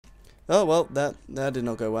Oh, well, that did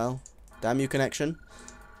not go well. Damn you, connection.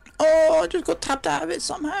 Oh, I just got tapped out of it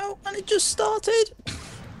somehow, and it just started.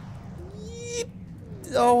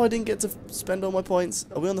 Oh, I didn't get to spend all my points.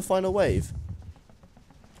 Are we on the final wave?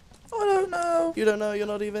 I don't know. You don't know, you're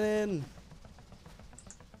not even in.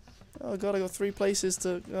 Oh god, I got 3 places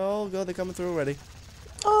to... Oh god, they're coming through already.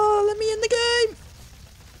 Oh, let me in the game.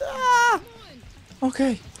 Ah!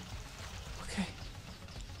 Okay. Okay.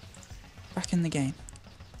 Back in the game.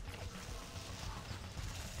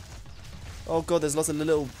 Oh god, there's lots of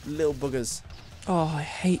little boogers. Oh, I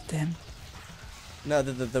hate them. No,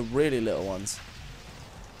 the really little ones.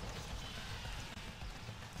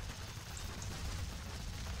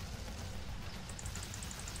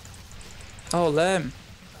 Oh, them.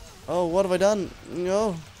 Oh, what have I done?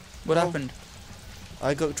 No. What happened?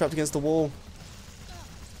 I got trapped against the wall.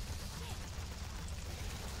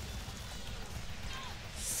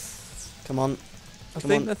 Come on. I Come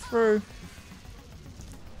think on. they're through.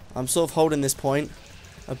 I'm sort of holding this point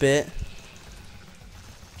a bit.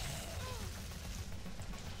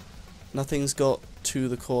 Nothing's got to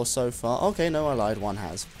the core so far. Okay, no, I lied. One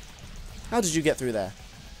has. How did you get through there?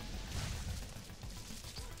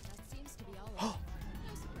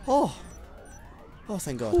 Oh! Oh,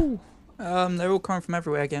 thank God. Ooh. They're all coming from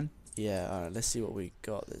everywhere again. Yeah, alright, let's see what we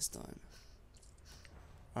got this time.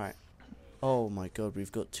 Alright. Oh my god,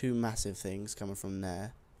 we've got 2 massive things coming from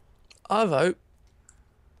there. I vote.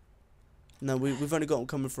 No, we've only got them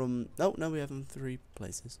coming from... Oh, no, we have them 3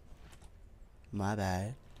 places. My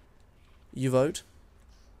bad. You vote?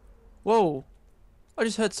 Whoa. I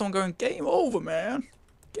just heard someone going, game over, man.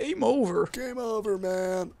 Game over. Game over,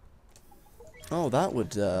 man. Oh, that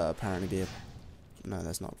would apparently be a... No,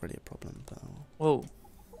 that's not really a problem, but... Whoa.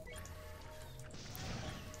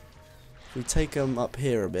 If we take them up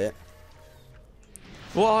here a bit...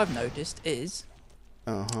 What I've noticed is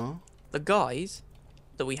Uh-huh. the guys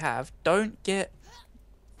that we have don't get...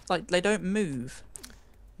 Like, they don't move.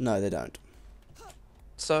 No, they don't.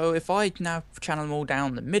 So if I now channel them all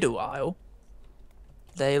down the middle aisle,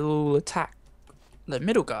 they'll attack the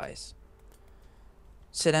middle guys.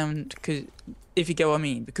 So then, cause if you get what I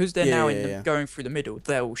mean, because they're now going through the middle,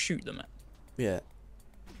 they'll shoot them. Yeah.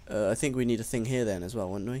 I think we need a thing here then as well,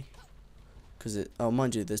 wouldn't we? Because it... Oh,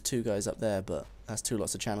 mind you, there's 2 guys up there, but that's 2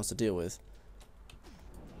 lots of channels to deal with.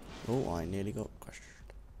 Oh, I nearly got crushed.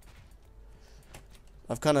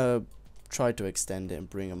 I've kind of tried to extend it and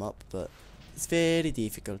bring them up, but it's very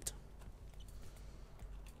difficult.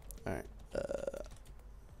 Alright.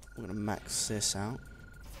 I'm going to max this out.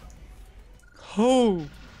 Oh!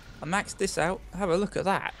 I maxed this out. Have a look at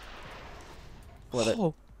that.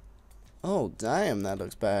 Well, oh, damn, that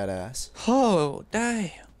looks badass. Oh,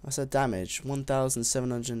 damn. What's that damage?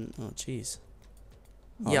 1,700... Oh, jeez.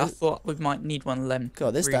 Oh, Yeah, I thought we might need one of them.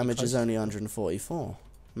 God, this really damage close. is only 144.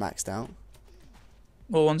 Maxed out.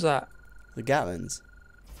 What one's that? The Gatlins.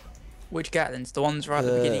 Which Gatlins? The ones right at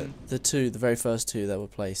the beginning? The very first 2 that were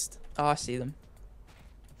placed. Oh, I see them.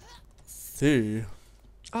 2.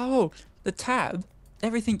 Oh, the tab.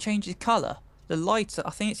 Everything changes colour. The lights, I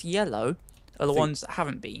think it's yellow, are the ones that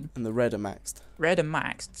haven't been. And the red are maxed. Red are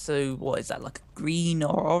maxed, so what is that, like a green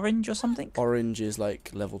or orange or something? Orange is like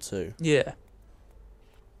level 2. Yeah.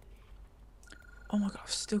 Oh my god,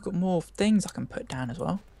 I've still got more things I can put down as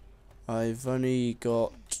well. I've only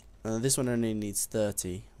got... this one only needs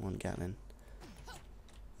 30. 1 Gatlin.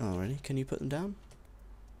 Oh, really? Can you put them down?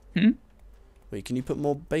 Hmm? Wait, can you put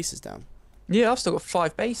more bases down? Yeah, I've still got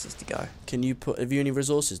 5 bases to go. Can you put... Have you any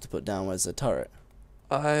resources to put down as a turret?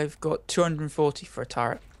 I've got 240 for a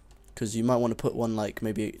turret. Because you might want to put one, like,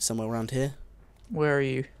 maybe somewhere around here. Where are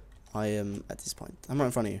you? I am at this point. I'm right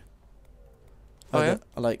in front of you. Oh, yeah?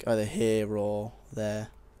 Like, either here or there.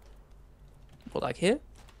 What, like here?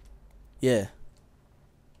 Yeah.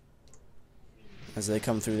 As they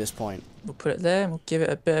come through this point. We'll put it there and we'll give it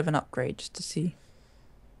a bit of an upgrade just to see.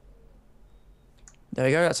 There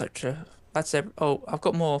we go, that's extra. That's every, oh, I've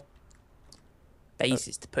got more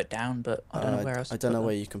bases to put down, but I don't know where else to I don't put know them.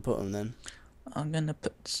 where you can put them then. I'm gonna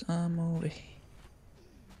put some over here.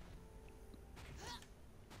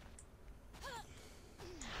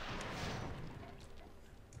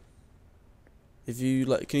 If you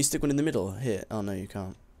like, can you stick one in the middle here? Oh no, you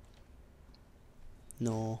can't.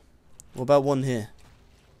 No. What about one here?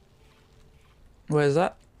 Where's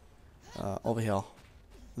that? Over here.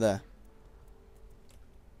 There.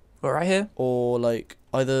 Right here? Or like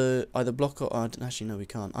either block off. Actually, no, we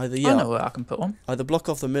can't. Either I know where I can put one. Either block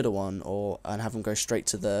off the middle one, and have them go straight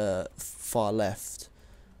to the far left,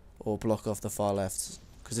 or block off the far left.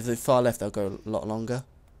 Because if they're far left, they'll go a lot longer.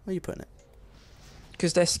 Where are you putting it?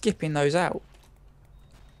 Because they're skipping those out.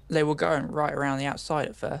 they were going right around the outside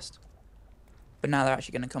at first, but now they're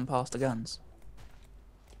actually going to come past the guns.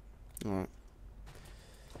 Alright.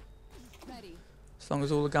 As long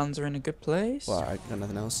as all the guns are in a good place. Well, I got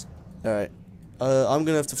nothing else. Alright. I'm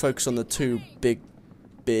gonna have to focus on the two big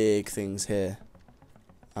things here.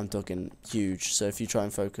 I'm talking huge, so if you try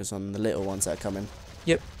and focus on the little ones that are coming.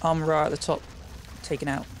 Yep, I'm right at the top, taken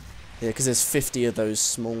out. Yeah, because there's 50 of those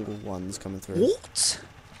small ones coming through.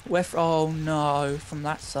 What? Oh no, from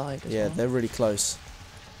that side as Yeah, well. they're really close.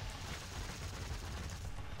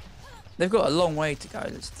 They've got a long way to go.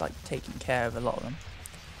 It's like taking care of a lot of them.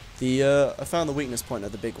 I found the weakness point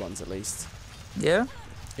of the big ones at least. Yeah?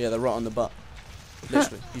 Yeah, they're right on the butt.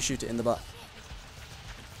 Literally, you shoot it in the butt.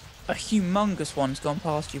 A humongous one's gone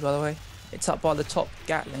past you, by the way. It's up by the top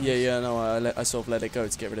Gatling. Yeah, no, I sort of let it go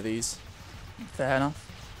to get rid of these. Fair enough.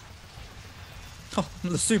 Oh,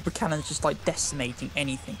 the super cannon's just like decimating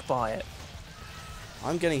anything by it.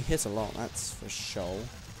 I'm getting hit a lot, that's for sure.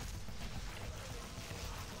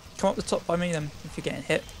 Come up the top by me then, if you're getting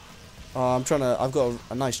hit. Oh, I've got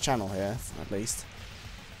a nice channel here, at least.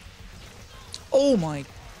 Oh my...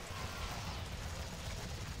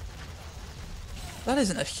 That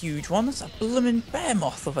isn't a huge one, that's a blooming bear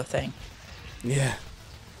moth of a thing. Yeah.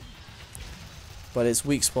 But its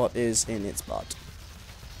weak spot is in its butt.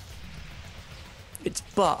 Its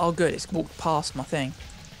butt, oh good, it's walked past my thing.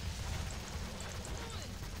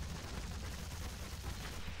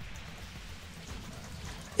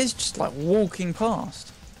 It's just like walking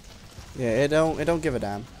past. Yeah, it don't give a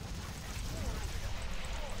damn.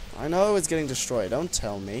 I know it's getting destroyed, don't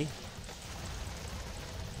tell me.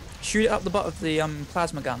 Shoot it up the butt of the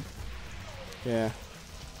plasma gun. Yeah.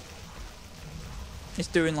 It's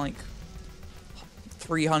doing like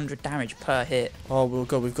 300 damage per hit. Oh well,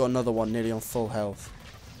 God, we've got another one nearly on full health.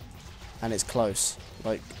 And it's close.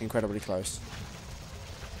 Like, incredibly close.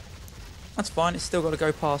 That's fine, it's still got to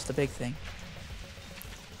go past the big thing.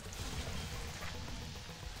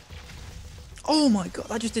 Oh my god,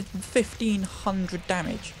 that just did 1500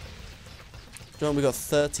 damage. John, we got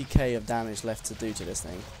 30k of damage left to do to this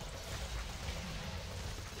thing.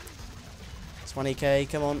 20k,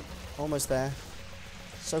 come on. Almost there.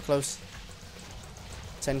 So close.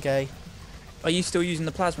 10k. Are you still using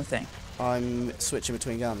the plasma thing? I'm switching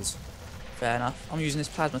between guns. Fair enough. I'm using this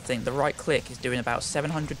plasma thing. The right click is doing about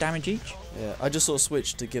 700 damage each. Yeah, I just sort of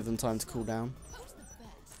switched to give them time to cool down.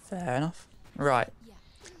 Fair enough. Right.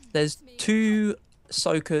 There's 2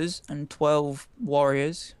 soakers and 12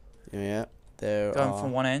 warriors. Yeah, there going are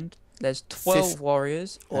from one end. There's 12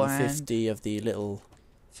 warriors and 50 of the little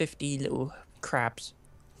 50 little crabs.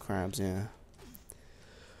 Crabs, yeah.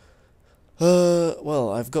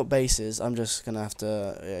 Well, I've got bases. I'm just gonna have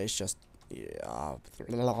to. Yeah, it's just. Yeah.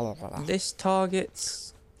 This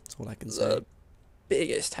targets. That's all I can the say.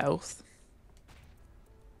 Biggest health.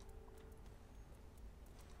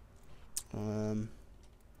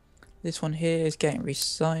 This one here is getting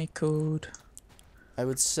recycled. I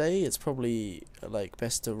would say it's probably like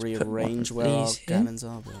best to rearrange where our these here. cannons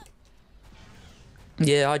are, but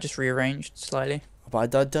Yeah, I just rearranged slightly. I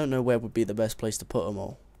don't know where would be the best place to put them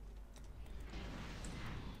all.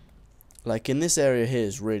 Like in this area here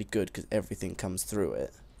is really good because everything comes through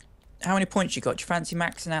it. How many points you got? Do you fancy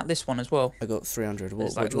maxing out this one as well? I got 300.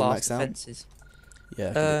 There's What like do you want last maxed out? defences. Yeah,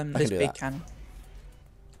 I can This do big that. cannon.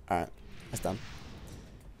 Alright, that's done.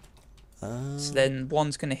 So then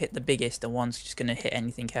one's going to hit the biggest and one's just going to hit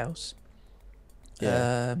anything else.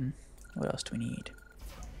 Yeah. What else do we need?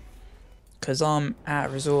 Because I'm out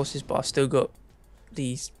of resources, but I've still got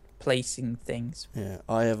these placing things. Yeah,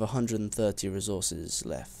 I have 130 resources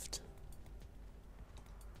left.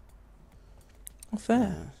 Oh,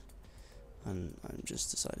 fair. And I'm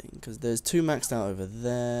just deciding because there's 2 maxed out over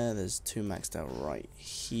there. There's 2 maxed out right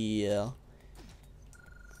here.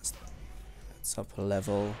 It's up a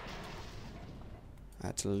level.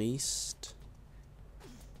 At least.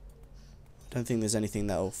 I don't think there's anything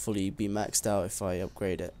that will fully be maxed out if I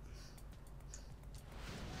upgrade it.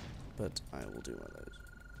 But I will do one of those.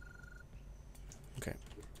 Okay.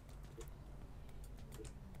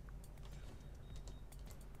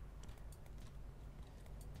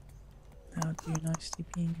 How do you nicely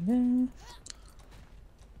be there?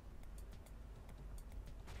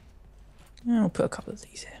 Yeah, I'll put a couple of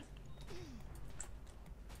these here.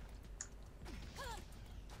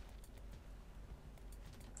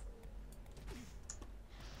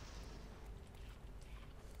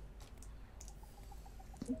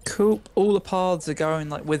 Cool. All the paths are going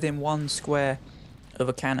like within 1 square of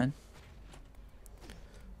a cannon.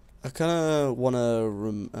 I kind of want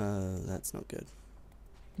to. That's not good.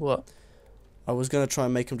 What? I was gonna try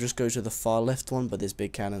and make them just go to the far left one, but this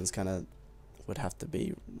big cannon's kind of would have to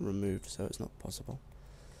be removed, so it's not possible.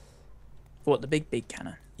 What, the big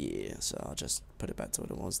cannon? Yeah, so I'll just put it back to what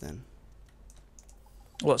it was then.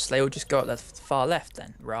 What, so they will just go at the far left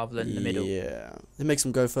then, rather than the middle? Yeah, it makes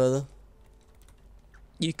them go further.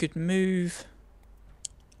 You could move...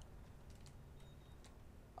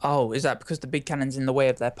 Oh, is that because the big cannon's in the way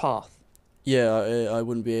of their path? Yeah, I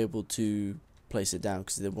wouldn't be able to place it down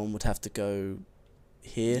because the one would have to go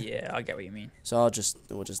here. Yeah, I get what you mean. So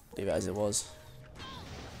we'll just leave it as it was.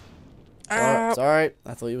 Ah! It's alright.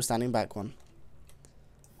 I thought you were standing back one.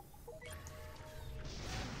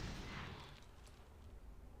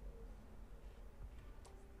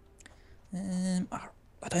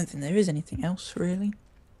 I don't think there is anything else really.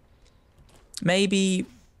 Maybe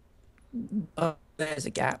there's a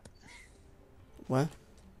gap. Where?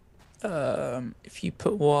 If you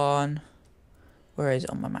put one, where is it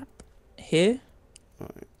on my map? Here?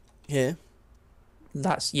 Right. Here?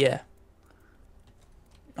 That's, yeah.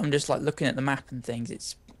 I'm just like looking at the map and things.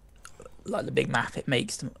 It's like the big map it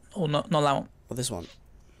makes them, or not that one. Or this one?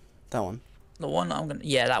 That one? The one I'm gonna,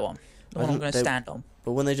 yeah, that one. The one I'm gonna stand on.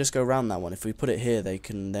 But when they just go round that one, if we put it here, they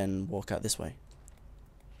can then walk out this way.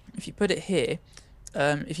 If you put it here,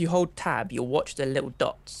 if you hold tab, you'll watch the little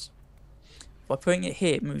dots. By putting it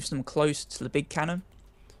here, it moves them close to the big cannon.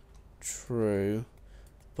 True,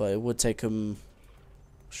 but it would take them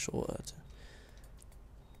shorter.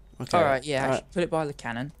 Okay. Alright, yeah, actually put it by the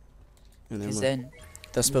cannon. And Because then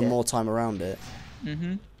they'll spend more time around it.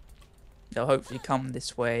 they'll hopefully come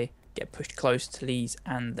this way, get pushed close to these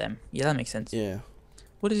and them. Yeah, that makes sense. Yeah.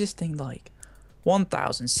 What is this thing like?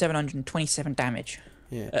 1,727 damage.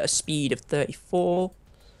 Yeah. At a speed of 34.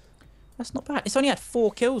 That's not bad. It's only had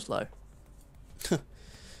 4 kills though.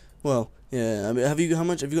 Well, yeah. I mean, how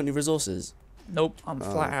much have you got? Any resources? Nope, I'm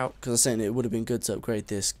flat out. Because I was saying it would have been good to upgrade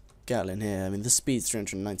this Gatling here. I mean, the speed's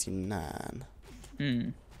 399.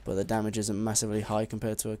 But the damage isn't massively high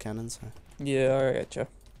compared to a cannon. So. Yeah, I getcha.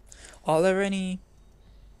 Are there any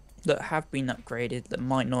that have been upgraded that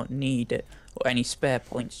might not need it, or any spare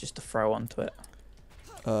points just to throw onto it?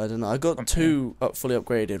 I don't know. I got 2 fully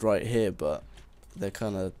upgraded right here, but they're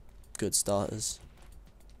kind of good starters.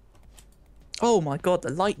 Oh my god,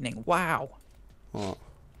 the lightning! Wow. What?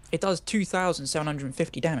 It does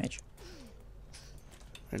 2,750 damage,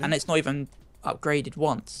 Really? and it's not even upgraded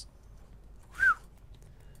once.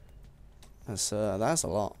 That's a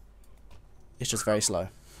lot. It's just very slow.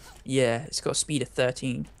 Yeah, it's got a speed of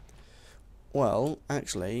 13. Well,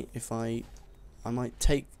 actually, if I could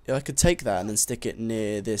take that and then stick it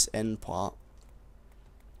near this end part.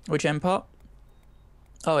 Which end part?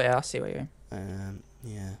 Oh yeah, I see what you're doing.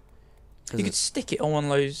 Yeah. You could stick it on one of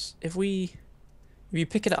those. If you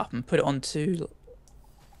pick it up and put it onto,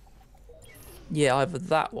 yeah, either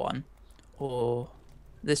that one or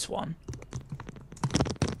this one.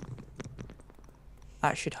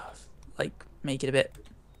 That should like make it a bit,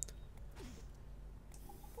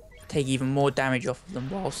 take even more damage off of them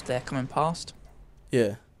whilst they're coming past.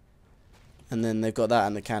 Yeah. And then they've got that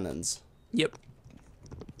and the cannons. Yep.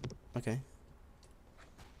 Okay.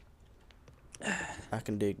 I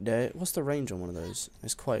can dig there. What's the range on one of those?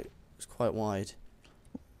 It's quite wide.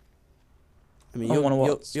 I mean,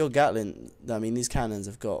 your Gatling. I mean, these cannons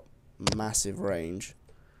have got massive range.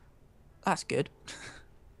 That's good.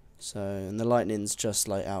 So, and the lightning's just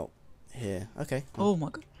like out here. Okay. Oh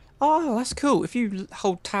my god. Oh, that's cool. If you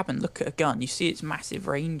hold tab and look at a gun, you see its massive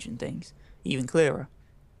range and things. Even clearer.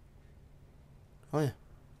 Oh yeah.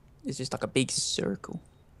 It's just like a big circle.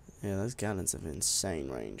 Yeah, those Gatlings have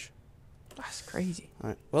insane range. That's crazy.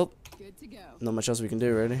 Alright, well, good to go. Not much else we can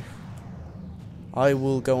do, really. I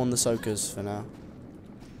will go on the soakers for now.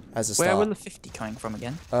 As a start. Where were the 50 coming from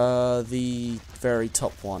again? The very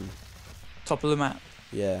top one. Top of the map?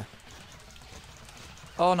 Yeah.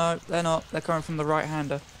 Oh no, they're not. They're coming from the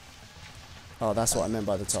right-hander. Oh, that's what I meant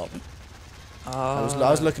by the top. I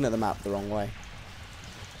was looking at the map the wrong way.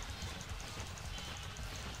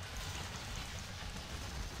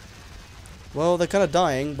 Well, they're kind of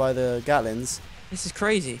dying by the Gatlings. This is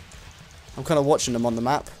crazy. I'm kind of watching them on the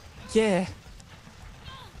map. Yeah.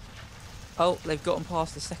 Oh, they've gotten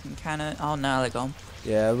past the second cannon. Oh, now they're gone.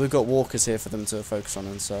 Yeah, we've got walkers here for them to focus on,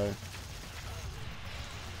 and so...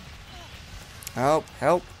 Help,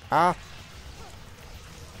 help, ah!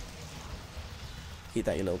 Eat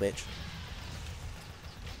that, you little bitch.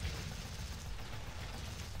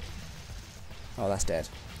 Oh, that's dead.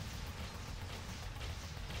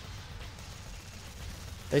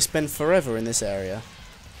 They spend forever in this area.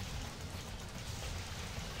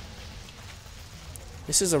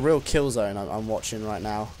 This is a real kill zone I'm watching right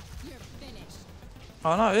now.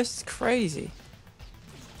 Oh no, this is crazy.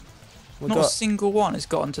 We Not a got. single one has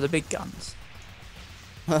gotten to the big guns.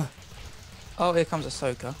 Oh, here comes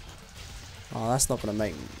Ahsoka. Oh, that's not gonna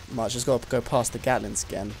make much. Just got to go past the Gatlings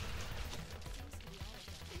again.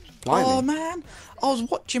 Blimey. Oh man, I was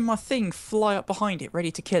watching my thing fly up behind it,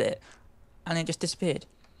 ready to kill it, and it just disappeared.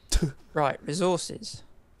 Right, resources.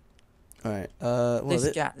 All right. What is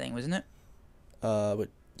This it? Gatling, wasn't it?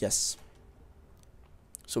 Yes.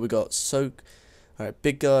 So we got Soak. All right,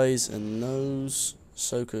 big guys and those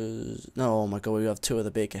Soakers. No, oh my god, we have two of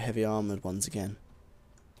the big heavy armored ones again.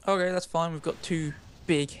 Okay, that's fine. We've got two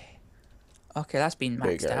big. Okay, that's been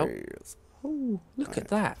maxed out. Oh, look at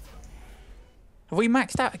that. Have we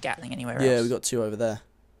maxed out a Gatling anywhere else? Yeah, we got two over there.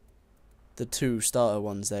 The two starter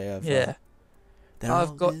ones they have. Yeah. They're I've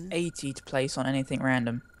all got good. 80 to place on anything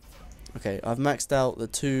random. Okay, I've maxed out the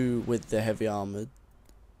two with the heavy armored.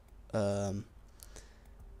 And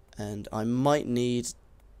I might need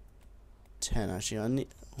 10 actually. I need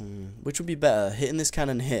which would be better, hitting this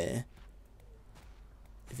cannon here.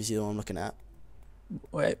 If you see the one I'm looking at.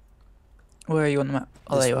 Wait, where are you on the map?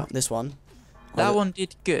 Oh, there you are. This one. That one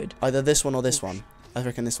did good. Either this one or this one. I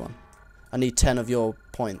reckon this one. I need 10 of your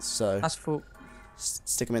points, so That's full.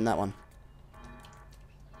 stick them in that one.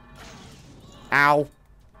 Ow!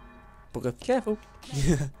 Bugger. Careful.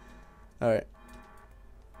 Yeah. Alright.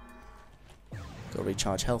 Gotta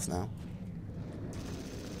recharge health now.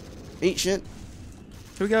 Eat shit.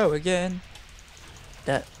 Here we go again.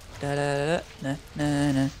 Da da da da na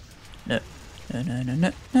na na na na na na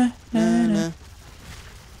na na na.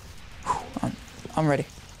 I'm ready.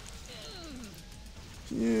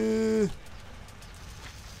 Yeah.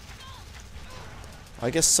 I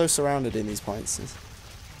guess so surrounded in these points.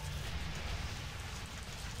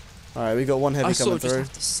 Alright, we got one heavy I coming sort of just through.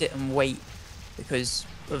 have to sit and wait because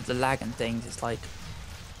of the lag and things. It's like,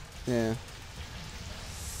 Yeah.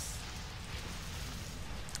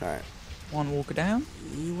 Alright. one walker down.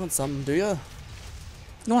 You want some, do ya?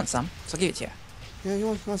 You want some? So I'll give it to you. Yeah, you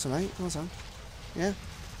want some, mate? You want some? Yeah?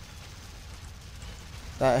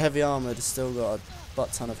 That heavy armoured has still got a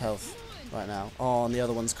butt ton of health right now. Oh, and the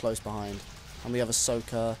other one's close behind. And we have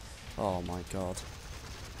Ahsoka. Oh my god.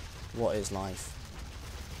 What is life?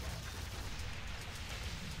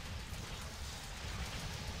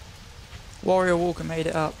 Warrior Walker made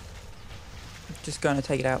it up. Just going to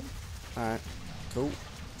take it out. Alright. Cool.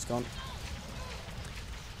 It's gone.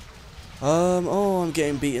 Oh, I'm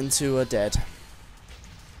getting beaten to a dead.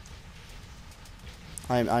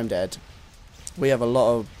 I'm dead. We have a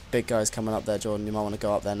lot of big guys coming up there, Jordan. You might want to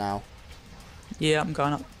go up there now. Yeah, I'm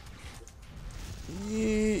going up.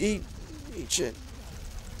 Eat shit.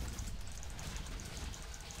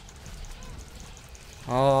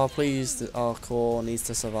 Oh, please. Our core needs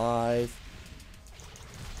to survive.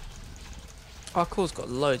 Our core's got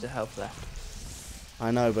loads of health left.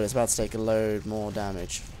 I know, but it's about to take a load more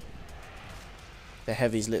damage. The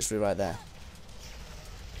heavy's literally right there.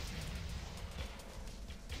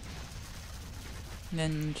 And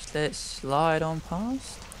then just let it slide on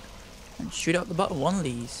past. And shoot out the butt of one of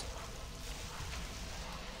these.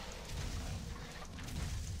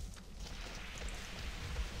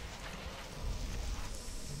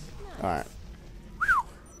 Alright.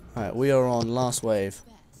 Alright, we are on last wave.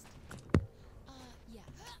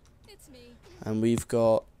 And we've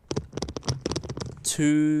got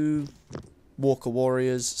 2 Walker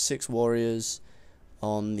Warriors, 6 Warriors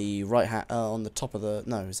on the right hand, on the top of the,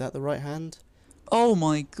 no, is that the right hand? Oh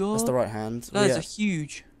my god. That's the right hand. That is a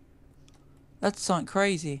huge. That's something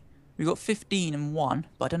crazy. We've got 15 and 1,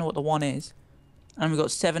 but I don't know what the 1 is. And we've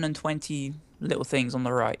got 7 and 20 little things on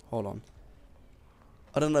the right. Hold on.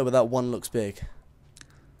 I don't know, but that one looks big.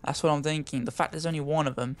 That's what I'm thinking. The fact there's only one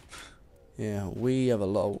of them. Yeah, we have a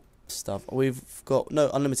lot of stuff. We've got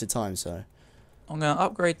unlimited time, so. I'm going to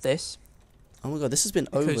upgrade this. Oh my god, this has been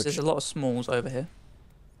Because there's a lot of smalls over here.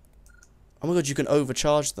 Oh my god, you can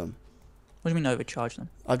overcharge them. What do you mean overcharge them?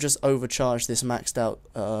 I've just overcharged this maxed out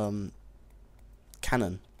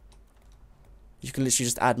cannon. You can literally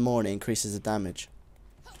just add more and it increases the damage.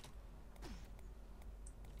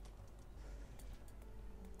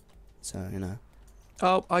 So, you know.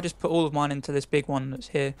 Oh, I just put all of mine into this big one that's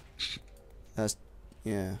here. That's,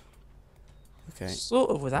 yeah. Okay. Sort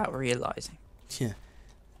of without realising. Yeah.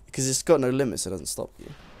 Because it's got no limit, so it doesn't stop you.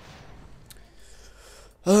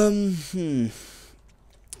 Where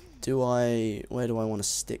do I want to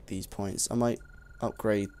stick these points? I might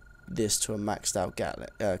upgrade this to a maxed out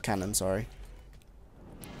cannon, sorry.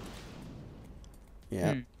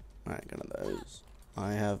 Yeah. Alright, got one of those.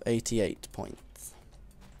 I have 88 points.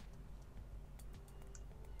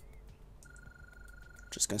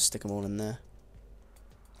 Just gonna stick them all in there.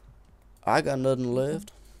 I got nothing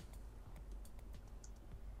left.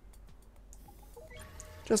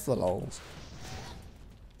 Just for the lols.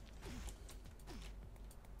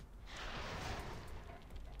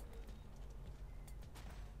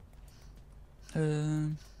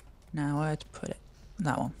 Now where to put it?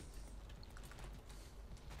 That one.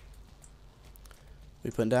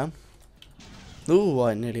 We putting down? Ooh,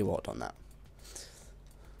 I nearly walked on that.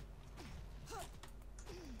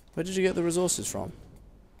 Where did you get the resources from?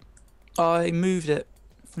 I moved it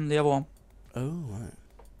from the other one. Oh, right.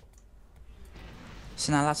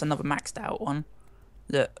 So now that's another maxed out one.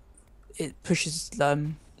 That it pushes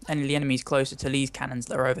any of the enemies closer to these cannons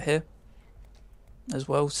that are over here. As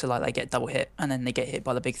well, so like they get double hit, and then they get hit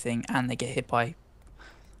by the big thing, and they get hit by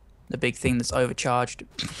the big thing that's overcharged.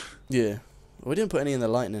 Yeah. We didn't put any in the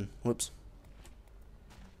lightning. Whoops.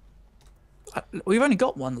 We've only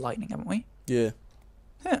got one lightning, haven't we? Yeah.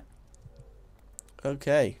 Yeah.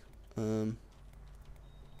 Okay. Damn,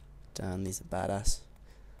 these are badass.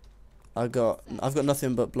 I've got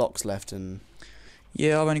nothing but blocks left, and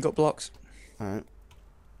Yeah, I've only got blocks. alright.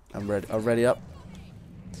 I'm ready up.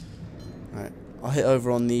 Alright. I'll hit over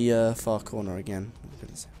on the far corner again.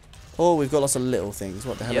 Oh, we've got lots of little things.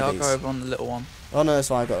 What the hell Yeah, are I'll these? go over on the little one. Oh no, it's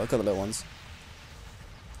fine. I've got the little ones.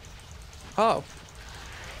 Oh.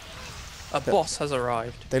 A boss has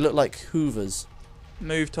arrived. They look like hoovers.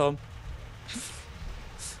 Move, Tom.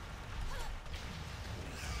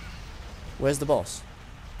 Where's the boss?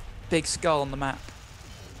 Big skull on the map.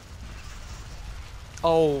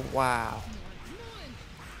 Oh, wow.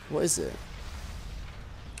 What is it?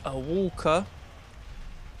 A walker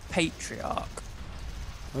patriarch.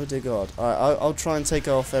 Oh dear God. Alright, I'll try and take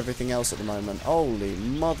off everything else at the moment. Holy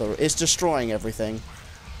mother. It's destroying everything.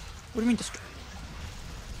 What do you mean destroy?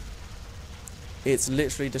 It's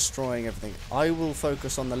literally destroying everything. I will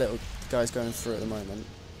focus on the little guys going through at the moment.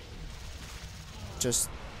 Just...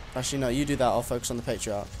 Actually, no, you do that. I'll focus on the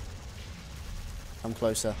patriarch. I'm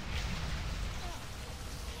closer.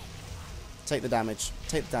 Take the damage.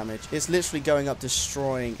 Take the damage. It's literally going up,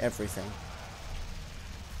 destroying everything.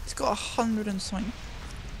 It's got 100 and something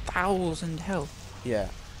thousand health. Yeah.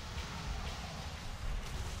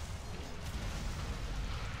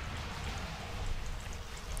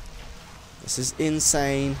 This is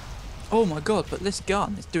insane. Oh my god, but this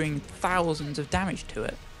gun is doing thousands of damage to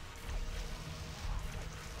it.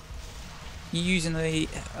 You're using the...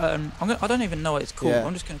 I don't even know what it's called. Yeah.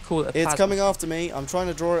 I'm just going to call it a It's plasma. coming after me. I'm trying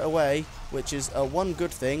to draw it away, which is one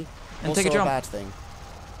good thing, And also take a a jump. bad thing.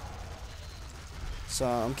 So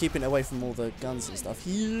I'm keeping it away from all the guns and stuff.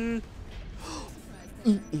 Here.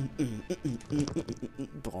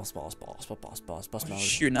 Boss mode.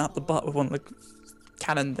 Shooting out the butt with one of the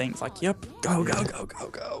cannon things. Like, yep, go, go, go, go,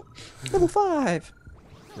 go. Level 5.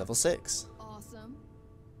 Level 6. Awesome.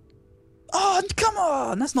 Oh, come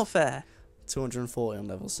on. That's not fair. 240 on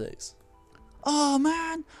level 6. Oh,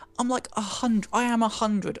 man. I'm like 100. I am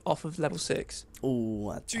 100 off of level 6. Ooh,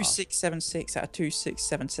 that's 2676 out of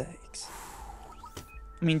 2676.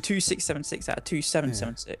 I mean, 2676 out of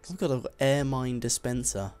 2776. I've got an air mine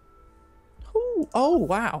dispenser. Ooh, oh,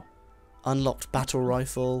 wow. Unlocked battle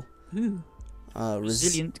rifle. Ooh.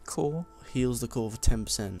 Resilient core. Heals the core for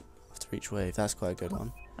 10% after each wave. That's quite a good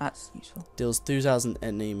one. That's useful. Deals 2,000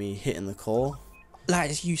 enemy hit in the core.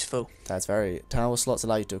 That is useful. That's very... Tower slots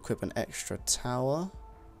allow you to equip an extra tower.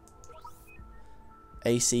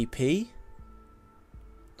 ACP.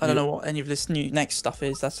 I don't know what any of this new next stuff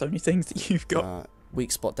is. That's the only things that you've got.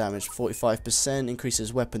 Weak spot damage 45%.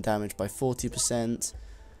 Increases weapon damage by 40%.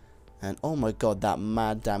 And oh my god, that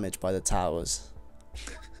mad damage by the towers.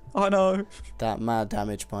 I know. That mad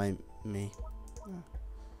damage by me.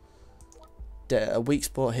 A weak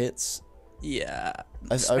spot hits. Yeah.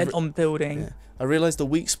 I Spent on building. Yeah. I realised the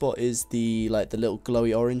weak spot is the little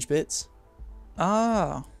glowy orange bits.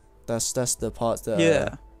 Ah. That's the parts that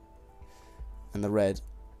Yeah. and the red.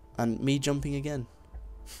 And me jumping again.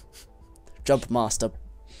 Jump master.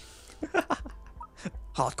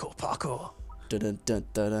 Hardcore parkour. Da da da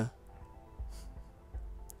da da.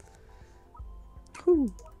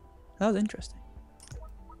 Whew. That was interesting.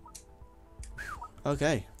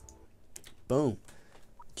 Okay. Boom.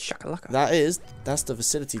 Shakalaka. That's the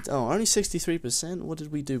facility. Oh, only 63%. What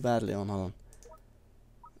did we do badly on? Hold on.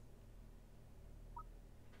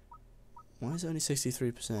 Why is it only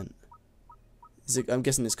 63%? Is it? I'm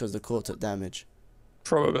guessing it's because the core took damage.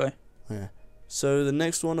 Probably. Yeah. So the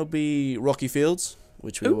next one will be Rocky Fields,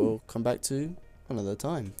 which we Ooh. will come back to another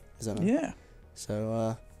time. Is that not? Yeah.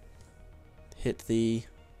 So hit the.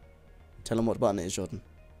 Tell them what button it is, Jordan.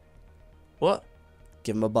 What?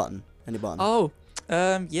 Give them a button. Any button. Oh.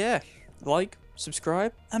 Yeah. Like,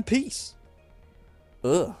 subscribe, and peace.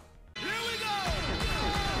 Ugh.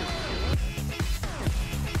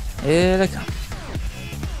 Here they come.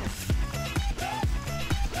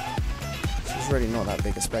 There's really not that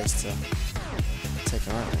big a space to take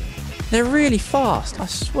them out in. They're really fast, I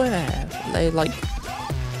swear. They like...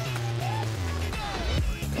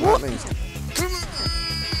 What? Means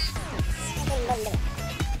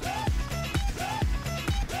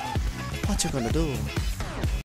what you gonna do?